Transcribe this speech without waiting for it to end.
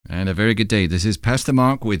And a very good day. This is Pastor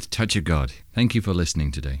Mark with Touch of God. Thank you for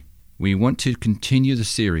listening today. We want to continue the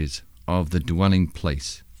series of the dwelling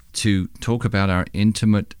place to talk about our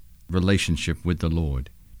intimate relationship with the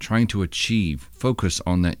Lord, trying to focus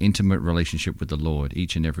on that intimate relationship with the Lord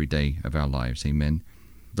each and every day of our lives. Amen.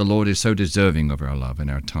 The Lord is so deserving of our love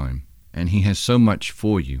and our time, and He has so much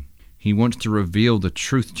for you. He wants to reveal the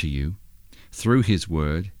truth to you through His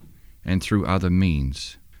Word and through other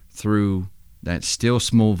means, through that still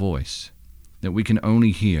small voice that we can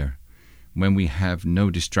only hear when we have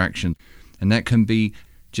no distraction. And that can be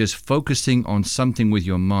just focusing on something with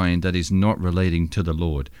your mind that is not relating to the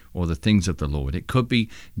Lord or the things of the Lord. It could be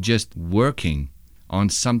just working on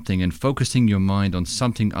something and focusing your mind on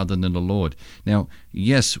something other than the Lord. Now,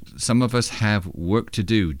 yes, some of us have work to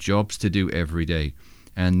do, jobs to do every day.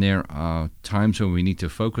 And there are times when we need to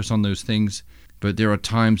focus on those things, but there are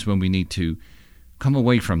times when we need to come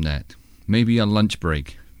away from that. Maybe a lunch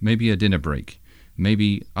break, maybe a dinner break,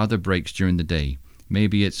 maybe other breaks during the day.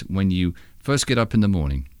 Maybe it's when you first get up in the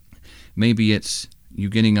morning. Maybe it's you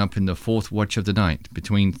getting up in the fourth watch of the night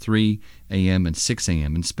between 3 a.m. and 6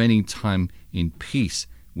 a.m. and spending time in peace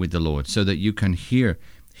with the Lord so that you can hear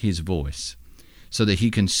His voice, so that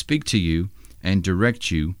He can speak to you and direct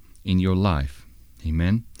you in your life.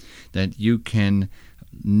 Amen? That you can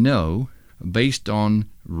know, based on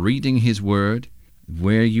reading His Word,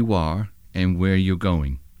 where you are and where you're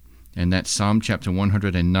going. And that's Psalm chapter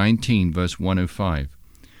 119, verse 105.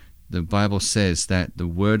 The Bible says that the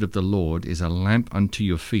word of the Lord is a lamp unto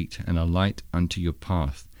your feet and a light unto your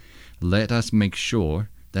path. Let us make sure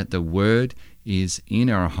that the word is in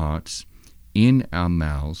our hearts, in our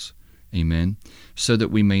mouths, amen, so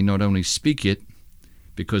that we may not only speak it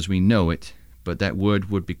because we know it, but that word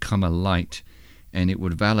would become a light and it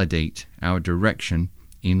would validate our direction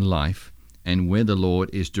in life and where the Lord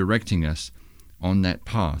is directing us on that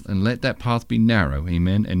path. And let that path be narrow,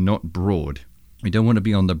 amen, and not broad. We don't want to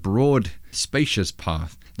be on the broad, spacious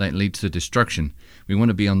path that leads to destruction. We want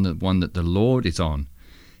to be on the one that the Lord is on.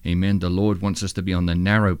 Amen. The Lord wants us to be on the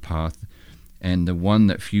narrow path and the one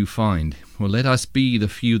that few find. Well, let us be the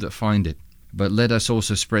few that find it. But let us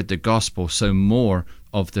also spread the gospel so more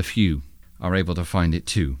of the few are able to find it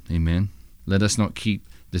too. Amen. Let us not keep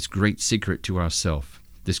this great secret to ourselves,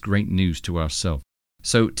 this great news to ourselves.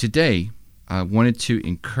 So today, I wanted to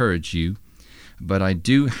encourage you, but I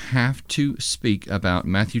do have to speak about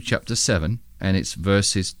Matthew chapter 7, and it's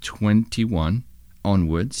verses 21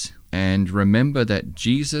 onwards. And remember that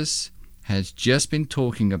Jesus has just been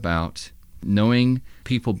talking about knowing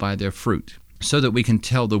people by their fruit, so that we can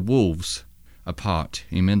tell the wolves apart.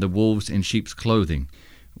 Amen. The wolves in sheep's clothing.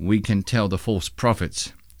 We can tell the false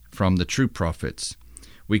prophets from the true prophets.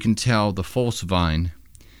 We can tell the false vine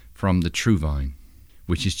from the true vine,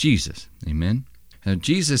 which is Jesus. Amen. Now,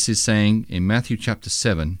 Jesus is saying in Matthew chapter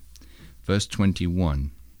 7, verse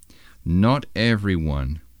 21, "Not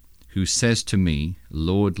everyone who says to me,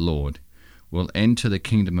 Lord, Lord, will enter the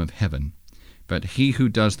kingdom of heaven, but he who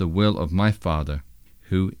does the will of my Father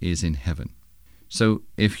who is in heaven." So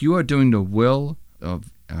if you are doing the will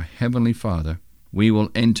of our Heavenly Father, we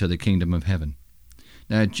will enter the kingdom of heaven.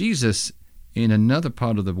 Now, Jesus, in another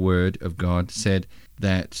part of the Word of God, said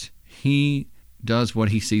that He does what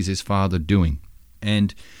He sees His Father doing.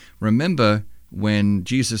 And remember when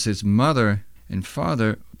Jesus' mother and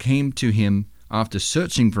father came to Him after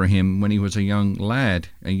searching for Him when He was a young lad,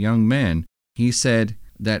 a young man, He said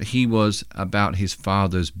that He was about His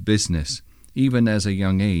Father's business, even as a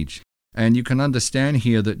young age. And you can understand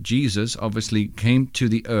here that Jesus obviously came to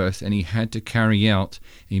the earth and He had to carry out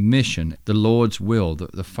a mission, the Lord's will,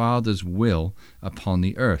 the Father's will upon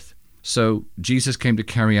the earth. So Jesus came to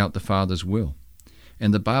carry out the Father's will.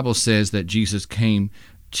 And the Bible says that Jesus came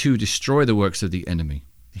to destroy the works of the enemy.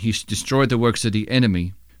 He destroyed the works of the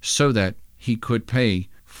enemy so that He could pay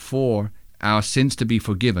for our sins to be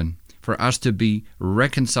forgiven, for us to be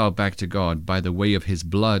reconciled back to God by the way of His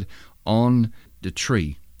blood on the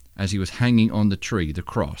tree, as He was hanging on the tree, the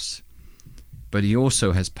cross. But He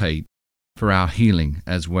also has paid for our healing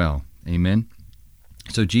as well. Amen.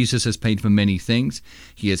 So Jesus has paid for many things.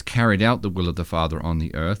 He has carried out the will of the Father on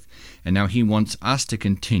the earth, and now He wants us to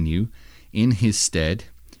continue in His stead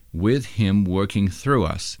with Him working through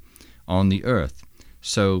us on the earth.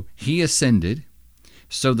 So He ascended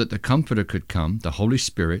so that the Comforter could come, the Holy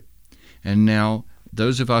Spirit, and now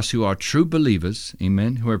those of us who are true believers,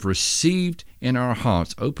 amen, who have received in our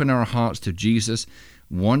hearts, open our hearts to Jesus,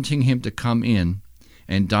 wanting Him to come in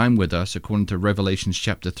and dine with us, according to Revelation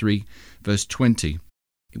chapter 3, verse 20.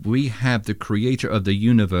 We have the Creator of the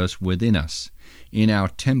universe within us, in our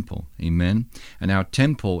temple, amen? And our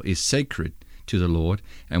temple is sacred to the Lord,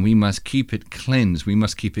 and we must keep it cleansed. We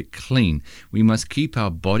must keep it clean. We must keep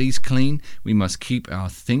our bodies clean. We must keep our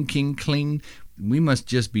thinking clean. We must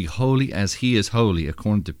just be holy as he is holy,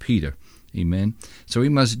 according to Peter. Amen. So we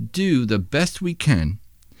must do the best we can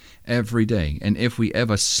every day. And if we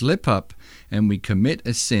ever slip up and we commit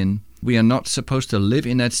a sin, we are not supposed to live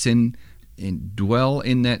in that sin and dwell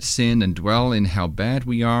in that sin and dwell in how bad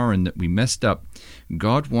we are and that we messed up.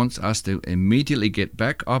 God wants us to immediately get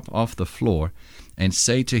back up off the floor and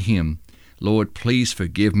say to him, Lord, please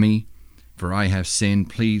forgive me, for I have sinned.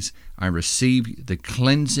 Please, I receive the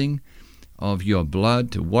cleansing of your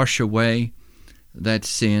blood to wash away that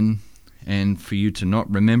sin and for you to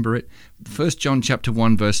not remember it. 1 John chapter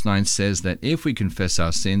 1 verse 9 says that if we confess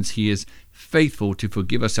our sins, he is faithful to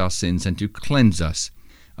forgive us our sins and to cleanse us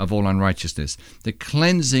of all unrighteousness. The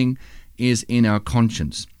cleansing is in our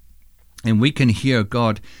conscience, and we can hear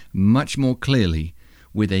God much more clearly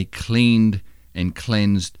with a cleaned and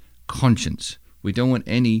cleansed conscience. We don't want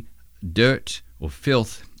any dirt or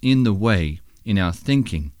filth in the way in our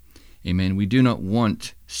thinking. Amen. We do not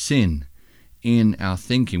want sin in our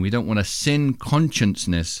thinking. We don't want a sin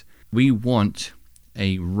consciousness. We want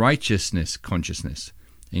a righteousness consciousness.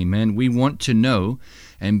 Amen. We want to know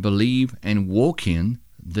and believe and walk in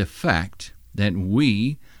the fact that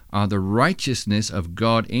we are the righteousness of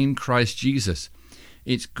God in Christ Jesus.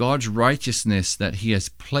 It's God's righteousness that he has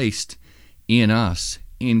placed in us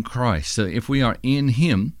in Christ. So if we are in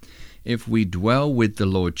him, if we dwell with the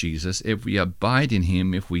Lord Jesus, if we abide in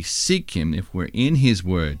him, if we seek him, if we're in his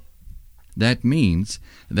word, that means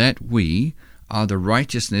that we are the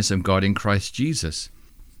righteousness of God in Christ Jesus.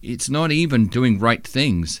 It's not even doing right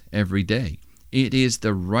things every day. It is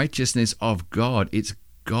the righteousness of God. It's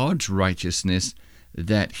God's righteousness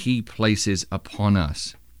that he places upon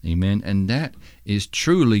us. Amen. And that is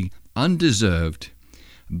truly undeserved,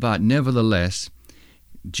 but nevertheless,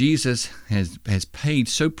 Jesus has paid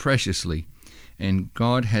so preciously, and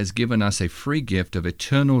God has given us a free gift of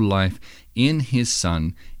eternal life in his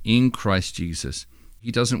Son, in Christ Jesus.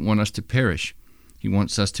 He doesn't want us to perish. He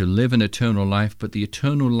wants us to live an eternal life, but the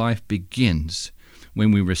eternal life begins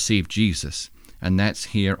when we receive Jesus, and that's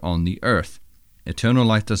here on the earth. Eternal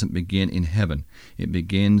life doesn't begin in heaven. It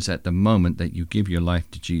begins at the moment that you give your life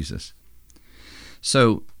to Jesus.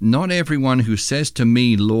 So, not everyone who says to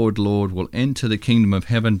me, Lord, Lord, will enter the kingdom of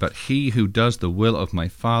heaven, but he who does the will of my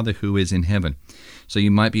Father who is in heaven. So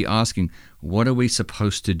you might be asking, what are we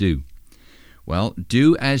supposed to do? Well,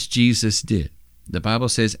 do as Jesus did. The Bible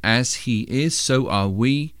says, as he is, so are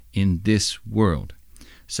we in this world.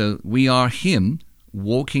 So we are him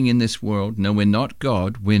walking in this world. No, we're not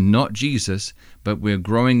God, we're not Jesus, but we're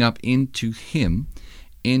growing up into him,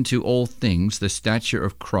 into all things, the stature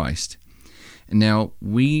of Christ. Now,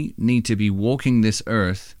 we need to be walking this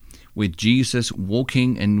earth with Jesus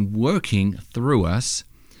walking and working through us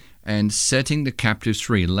and setting the captives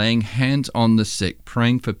free, laying hands on the sick,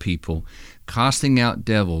 praying for people, casting out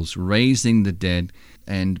devils, raising the dead,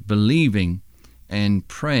 and believing and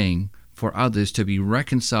praying for others to be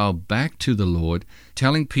reconciled back to the Lord,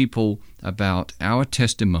 telling people about our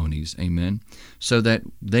testimonies, amen, so that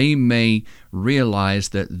they may realize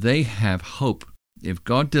that they have hope. If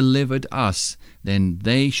God delivered us, then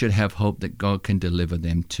they should have hope that God can deliver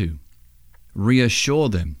them too. Reassure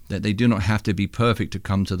them that they do not have to be perfect to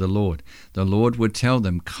come to the Lord. The Lord would tell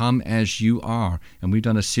them, come as you are. And we've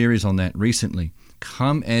done a series on that recently.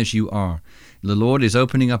 Come as you are. The Lord is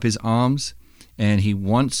opening up his arms, and he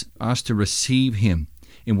wants us to receive him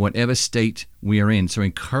in whatever state we are in. So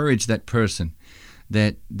encourage that person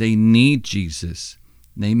that they need Jesus.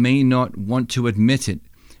 They may not want to admit it,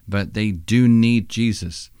 but they do need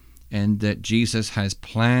Jesus, and that Jesus has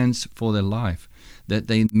plans for their life that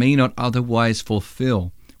they may not otherwise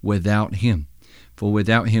fulfill without him. For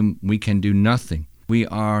without him we can do nothing. We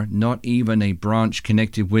are not even a branch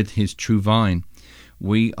connected with his true vine.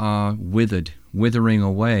 We are withering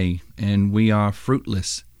away, and we are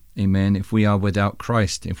fruitless. Amen. If we are without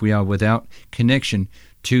Christ, if we are without connection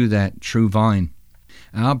to that true vine.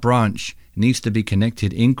 Our branch needs to be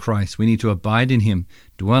connected in Christ. We need to abide in him,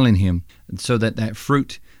 dwell in him, so that that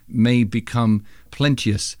fruit may become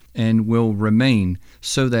plenteous and will remain,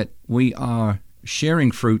 so that we are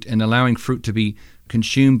sharing fruit and allowing fruit to be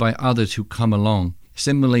consumed by others who come along.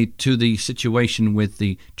 Similarly to the situation with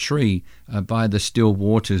the tree by the still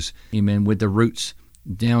waters, amen, with the roots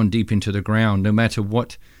down deep into the ground. No matter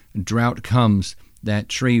what drought comes, that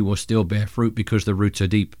tree will still bear fruit because the roots are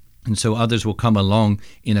deep. And so others will come along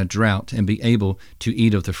in a drought and be able to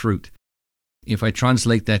eat of the fruit. If I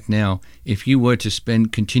translate that now, if you were to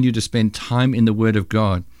continue to spend time in the Word of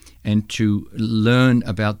God and to learn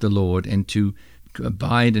about the Lord and to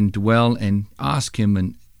abide and dwell and ask Him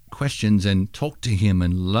and questions and talk to Him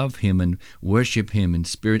and love Him and worship Him in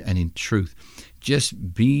spirit and in truth.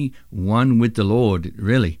 Just be one with the Lord,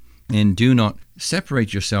 really, and do not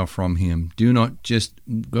separate yourself from Him. Do not just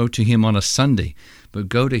go to Him on a Sunday, but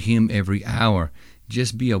go to Him every hour.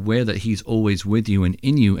 Just be aware that He's always with you and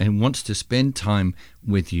in you and wants to spend time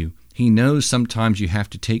with you. He knows sometimes you have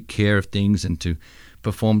to take care of things and to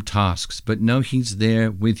perform tasks, but know He's there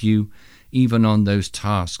with you even on those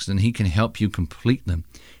tasks, and He can help you complete them.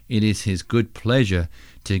 It is His good pleasure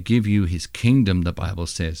to give you His kingdom, the Bible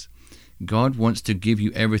says. God wants to give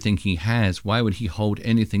you everything He has. Why would He hold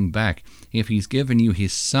anything back? If He's given you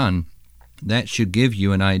His Son, that should give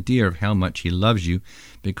you an idea of how much He loves you,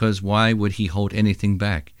 because why would He hold anything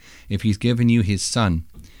back? If He's given you His Son,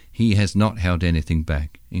 He has not held anything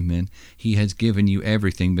back. Amen. He has given you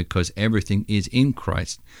everything because everything is in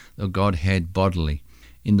Christ, the Godhead bodily,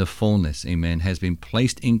 in the fullness, amen, has been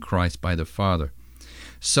placed in Christ by the Father.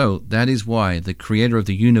 So that is why the Creator of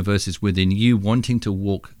the universe is within you, wanting to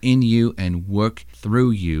walk in you and work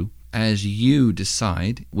through you as you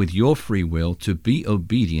decide with your free will to be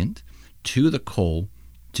obedient to the call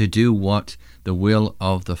to do what the will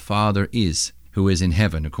of the Father is, who is in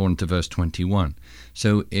heaven, according to verse 21.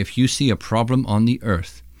 So if you see a problem on the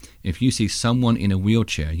earth, if you see someone in a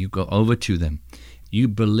wheelchair, you go over to them. You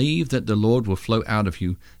believe that the Lord will flow out of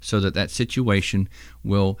you so that that situation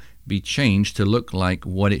will be changed to look like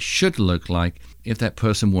what it should look like if that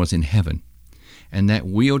person was in heaven. And that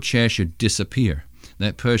wheelchair should disappear.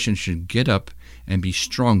 That person should get up and be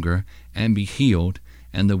stronger and be healed,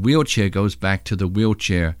 and the wheelchair goes back to the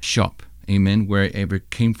wheelchair shop, amen, wherever it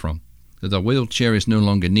came from. The wheelchair is no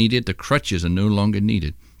longer needed. The crutches are no longer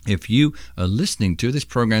needed. If you are listening to this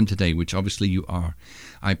program today, which obviously you are,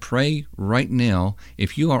 I pray right now,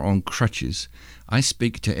 if you are on crutches, I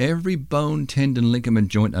speak to every bone, tendon, ligament,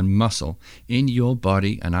 joint, and muscle in your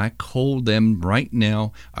body, and I call them right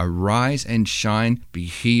now, arise and shine, be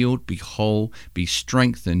healed, be whole, be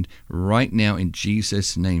strengthened right now in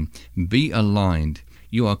Jesus' name. Be aligned.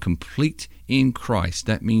 You are complete in Christ.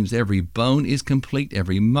 That means every bone is complete,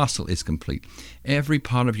 every muscle is complete. Every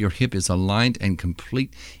part of your hip is aligned and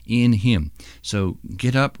complete in Him. So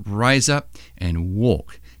get up, rise up, and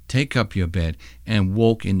walk. Take up your bed and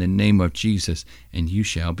walk in the name of Jesus, and you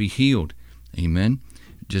shall be healed. Amen.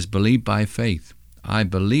 Just believe by faith. I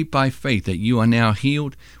believe by faith that you are now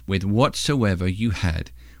healed with whatsoever you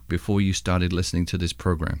had before you started listening to this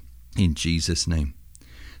program. In Jesus' name.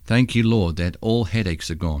 Thank you, Lord, that all headaches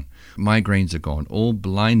are gone, migraines are gone, all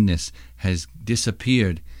blindness has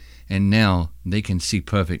disappeared, and now they can see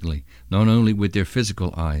perfectly, not only with their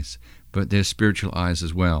physical eyes, but their spiritual eyes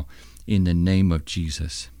as well, in the name of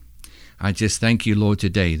Jesus. I just thank you, Lord,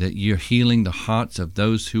 today that you're healing the hearts of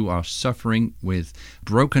those who are suffering with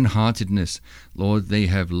brokenheartedness. Lord, they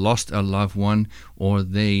have lost a loved one, or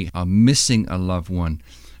they are missing a loved one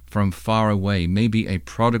from far away, maybe a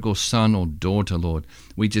prodigal son or daughter, Lord.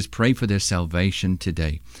 We just pray for their salvation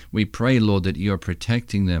today. We pray, Lord, that you are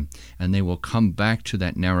protecting them and they will come back to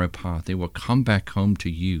that narrow path. They will come back home to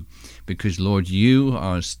you because, Lord, you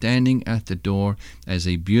are standing at the door as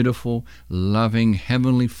a beautiful, loving,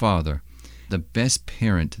 heavenly Father, the best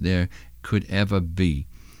parent there could ever be.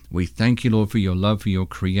 We thank you, Lord, for your love for your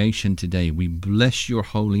creation today. We bless your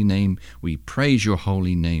holy name. We praise your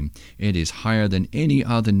holy name. It is higher than any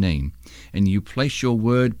other name. And you place your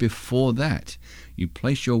word before that. You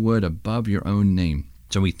place your word above your own name.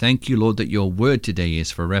 So we thank you, Lord, that your word today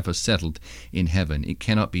is forever settled in heaven. It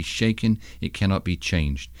cannot be shaken. It cannot be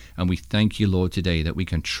changed. And we thank you, Lord, today that we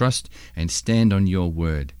can trust and stand on your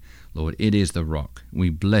word. Lord, it is the rock. We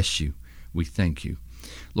bless you. We thank you.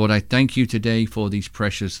 Lord, I thank you today for these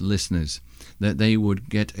precious listeners, that they would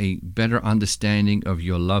get a better understanding of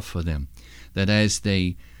your love for them, that as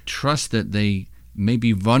they trust that they may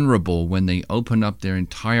be vulnerable when they open up their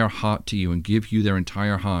entire heart to you and give you their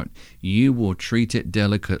entire heart, you will treat it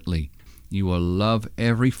delicately. You will love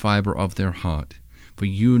every fiber of their heart, for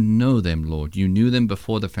you know them, Lord. You knew them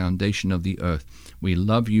before the foundation of the earth. We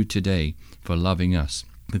love you today for loving us,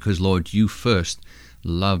 because, Lord, you first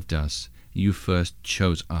loved us. You first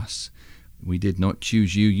chose us. We did not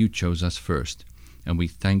choose you. You chose us first. And we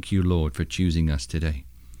thank you, Lord, for choosing us today.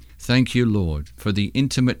 Thank you, Lord, for the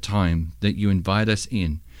intimate time that you invite us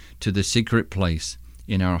in to the secret place,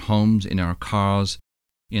 in our homes, in our cars,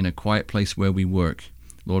 in a quiet place where we work.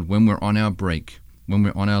 Lord, when we're on our break, when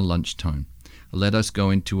we're on our lunchtime, let us go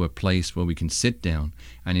into a place where we can sit down,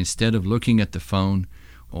 and instead of looking at the phone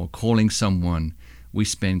or calling someone, we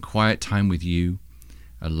spend quiet time with you,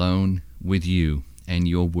 alone with you, and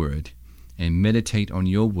your word, and meditate on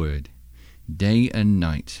your word day and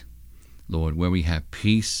night, Lord, where we have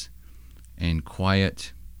peace and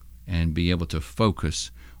quiet and be able to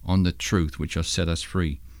focus on the truth which will set us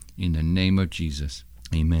free. In the name of Jesus,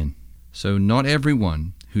 amen. So not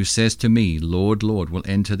everyone who says to me, Lord, Lord, will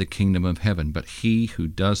enter the kingdom of heaven, but he who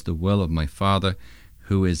does the will of my Father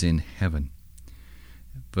who is in heaven.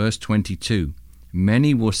 Verse 22,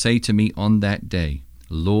 many will say to me on that day,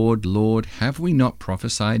 Lord, Lord, have we not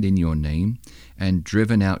prophesied in your name, and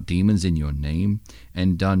driven out demons in your name,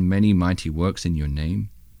 and done many mighty works in your name?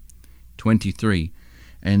 23,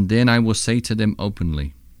 and then I will say to them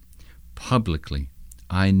openly, publicly,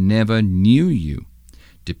 I never knew you.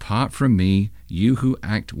 Depart from me, you who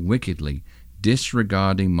act wickedly,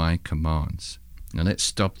 disregarding my commands. Now let's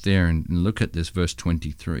stop there and look at this verse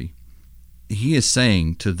 23. He is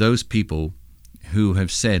saying to those people who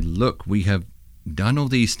have said, look, we have done all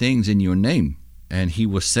these things in your name. And he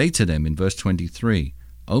will say to them in verse 23,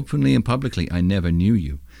 openly and publicly, I never knew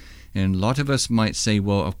you. And a lot of us might say,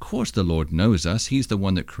 well, of course the Lord knows us. He's the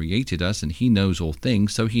one that created us, and he knows all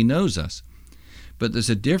things, so he knows us. But there's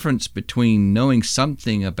a difference between knowing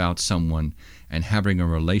something about someone and having a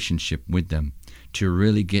relationship with them to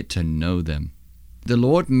really get to know them. The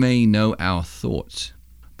Lord may know our thoughts,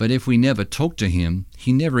 but if we never talk to him,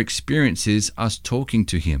 he never experiences us talking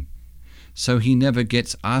to him. So he never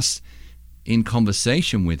gets us in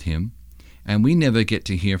conversation with him, and we never get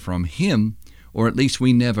to hear from him, or at least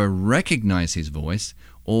we never recognize his voice,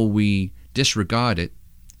 or we disregard it,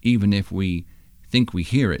 even if we think we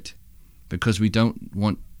hear it, because we don't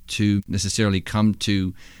want to necessarily come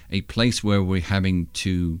to a place where we're having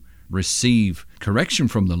to receive correction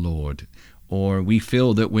from the Lord, or we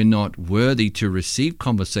feel that we're not worthy to receive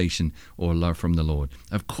conversation or love from the Lord.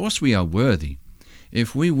 Of course we are worthy.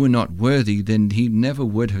 If we were not worthy, then he never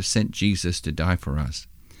would have sent Jesus to die for us.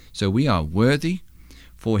 So we are worthy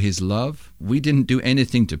for his love. We didn't do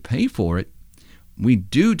anything to pay for it. We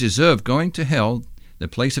do deserve going to hell, the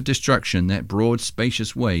place of destruction, that broad,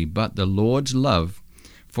 spacious way, but the Lord's love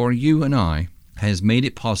for you and I has made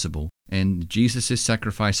it possible, and Jesus'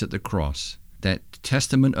 sacrifice at the cross, that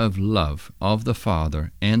testament of love of the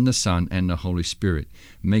Father and the Son and the Holy Spirit,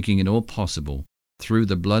 making it all possible through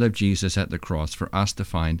the blood of Jesus at the cross for us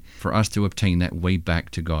to obtain that way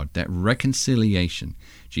back to God, that reconciliation.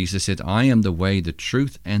 Jesus said, I am the way, the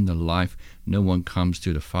truth, and the life. No one comes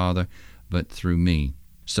to the Father but through me.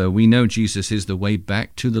 So we know Jesus is the way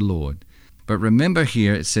back to the Lord. But remember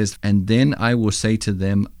here it says, and then I will say to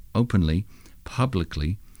them openly,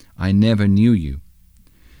 publicly, I never knew you.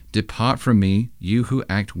 Depart from me, you who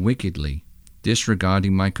act wickedly,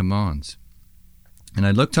 disregarding my commands. And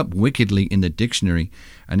I looked up wickedly in the dictionary,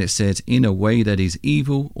 and it says in a way that is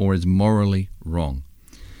evil or is morally wrong.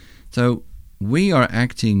 So we are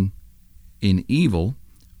acting in evil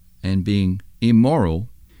and being immoral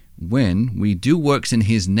when we do works in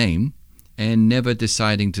his name and never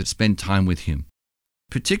deciding to spend time with him.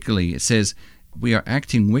 Particularly, it says we are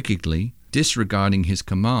acting wickedly, disregarding his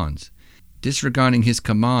commands. Disregarding his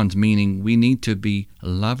commands, meaning we need to be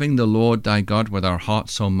loving the Lord thy God with our heart,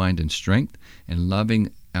 soul, mind, and strength, and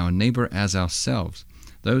loving our neighbor as ourselves.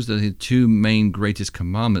 Those are the two main greatest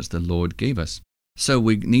commandments the Lord gave us. So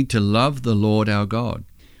we need to love the Lord our God.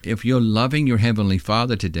 If you're loving your Heavenly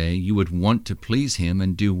Father today, you would want to please him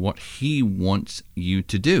and do what he wants you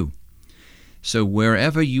to do. So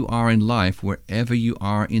wherever you are in life, wherever you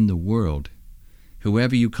are in the world,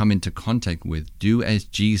 whoever you come into contact with, do as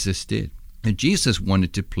Jesus did. And Jesus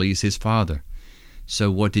wanted to please his Father. So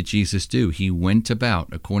what did Jesus do? He went about,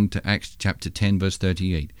 according to Acts chapter 10, verse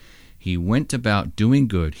 38, he went about doing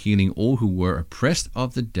good, healing all who were oppressed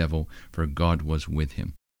of the devil, for God was with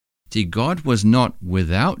him. See, God was not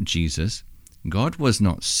without Jesus. God was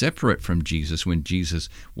not separate from Jesus when Jesus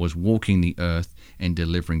was walking the earth and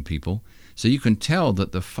delivering people. So you can tell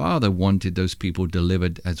that the Father wanted those people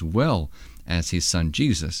delivered as well as his Son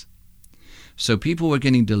Jesus. So people were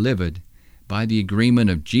getting delivered by the agreement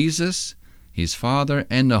of Jesus, his Father,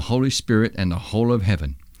 and the Holy Spirit, and the whole of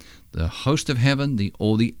heaven. The host of heaven,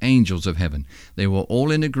 all the angels of heaven, they were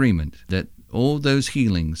all in agreement that all those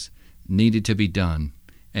healings needed to be done,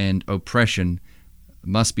 and oppression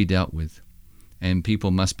must be dealt with, and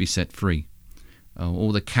people must be set free.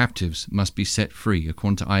 All the captives must be set free.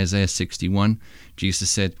 According to Isaiah 61,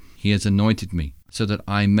 Jesus said, he has anointed me so that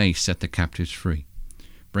I may set the captives free,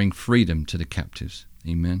 bring freedom to the captives.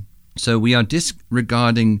 Amen. So we are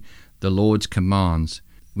disregarding the Lord's commands.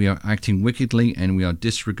 We are acting wickedly, and we are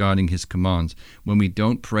disregarding his commands when we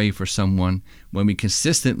don't pray for someone, when we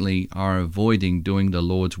consistently are avoiding doing the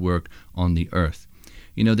Lord's work on the earth.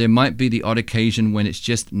 There might be the odd occasion when it's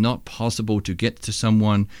just not possible to get to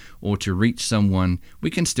someone or to reach someone. We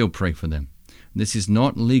can still pray for them. This is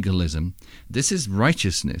not legalism. This is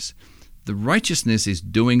righteousness. The righteousness is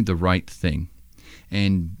doing the right thing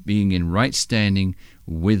and being in right standing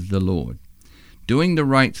with the Lord. Doing the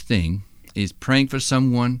right thing is praying for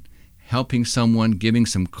someone, helping someone, giving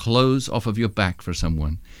some clothes off of your back for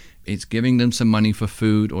someone. It's giving them some money for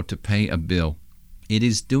food or to pay a bill. It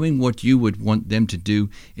is doing what you would want them to do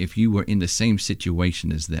if you were in the same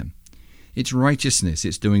situation as them. It's righteousness.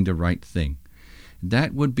 It's doing the right thing.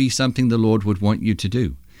 That would be something the Lord would want you to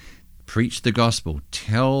do. Preach the gospel.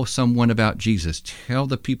 Tell someone about Jesus. Tell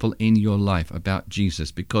the people in your life about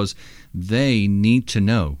Jesus, because they need to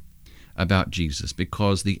know about Jesus,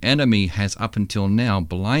 because the enemy has up until now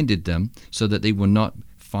blinded them so that they will not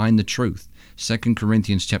find the truth. 2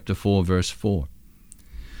 Corinthians chapter 4, verse 4.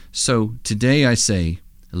 So today I say,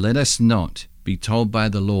 let us not be told by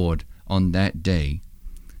the Lord on that day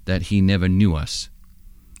that he never knew us.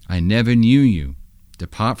 I never knew you.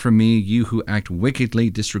 Depart from me, you who act wickedly,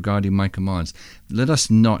 disregarding my commands. Let us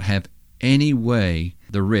not have any way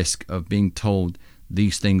the risk of being told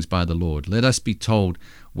these things by the Lord. Let us be told,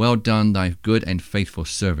 well done, thy good and faithful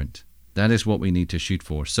servant. That is what we need to shoot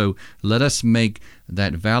for. So let us make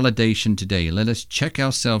that validation today. Let us check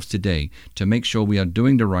ourselves today to make sure we are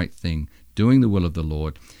doing the right thing, doing the will of the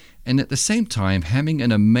Lord, and at the same time having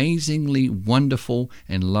an amazingly wonderful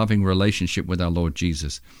and loving relationship with our Lord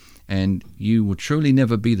Jesus. And you will truly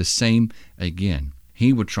never be the same again.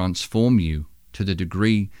 He will transform you to the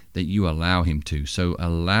degree that you allow him to. So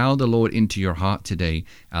allow the Lord into your heart today.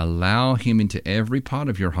 Allow him into every part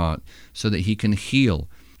of your heart so that he can heal,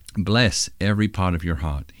 bless every part of your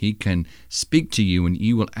heart. He can speak to you and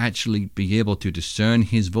you will actually be able to discern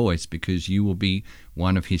his voice because you will be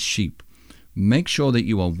one of his sheep. Make sure that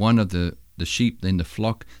you are one of the sheep in the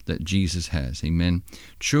flock that Jesus has. Amen.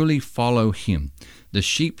 Truly follow him. The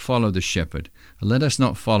sheep follow the shepherd. Let us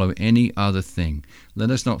not follow any other thing. Let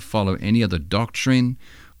us not follow any other doctrine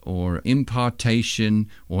or impartation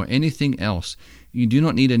or anything else. You do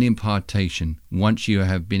not need an impartation once you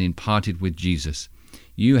have been imparted with Jesus.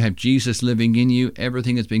 You have Jesus living in you.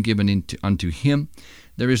 Everything has been given unto him.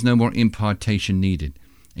 There is no more impartation needed.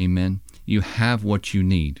 Amen. You have what you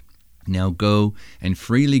need. Now go and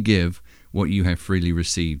freely give what you have freely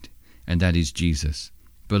received, and that is Jesus.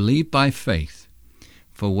 Believe by faith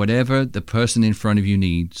for whatever the person in front of you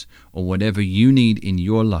needs or whatever you need in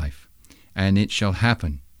your life, and it shall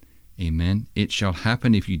happen. Amen. It shall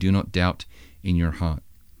happen if you do not doubt in your heart.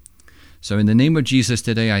 So in the name of Jesus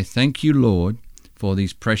today, I thank you, Lord, for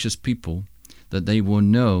these precious people, that they will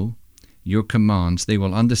know your commands, they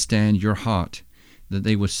will understand your heart, that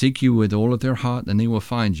they will seek you with all of their heart, and they will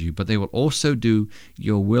find you, but they will also do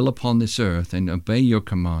your will upon this earth and obey your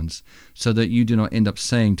commands, so that you do not end up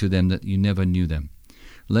saying to them that you never knew them.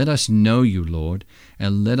 Let us know you, Lord,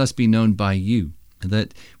 and let us be known by you,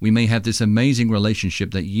 that we may have this amazing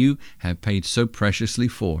relationship that you have paid so preciously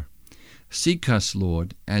for. Seek us,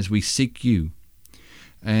 Lord, as we seek you,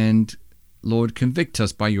 and Lord, convict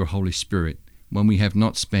us by your Holy Spirit when we have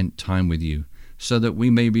not spent time with you, so that we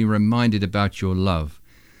may be reminded about your love,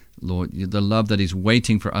 Lord, the love that is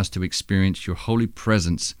waiting for us to experience your holy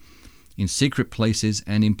presence in secret places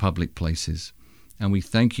and in public places. And we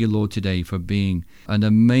thank you, Lord, today for being an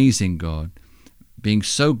amazing God, being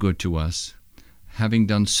so good to us, having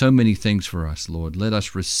done so many things for us, Lord. Let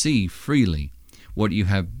us receive freely what you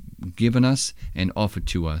have given us and offered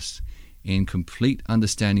to us in complete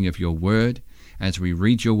understanding of your word. As we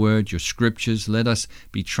read your word, your scriptures, let us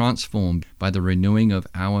be transformed by the renewing of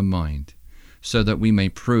our mind, so that we may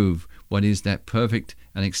prove what is that perfect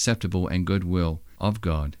and acceptable and good will of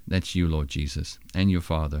God. That's you, Lord Jesus, and your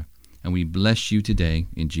Father. And we bless you today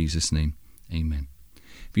in Jesus' name. Amen.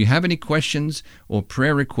 If you have any questions or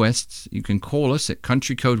prayer requests, you can call us at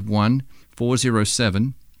country code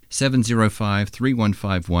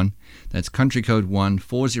 1-407-705-3151. That's country code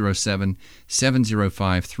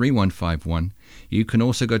 1-407-705-3151. You can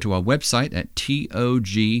also go to our website at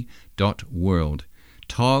tog.world,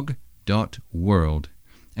 tog.world,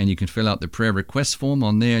 and you can fill out the prayer request form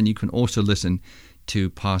on there, and you can also listen to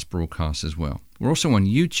past broadcasts as well. We're also on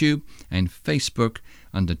YouTube and Facebook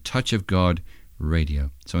under Touch of God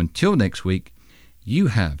Radio. So until next week, you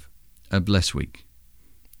have a blessed week.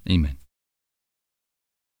 Amen.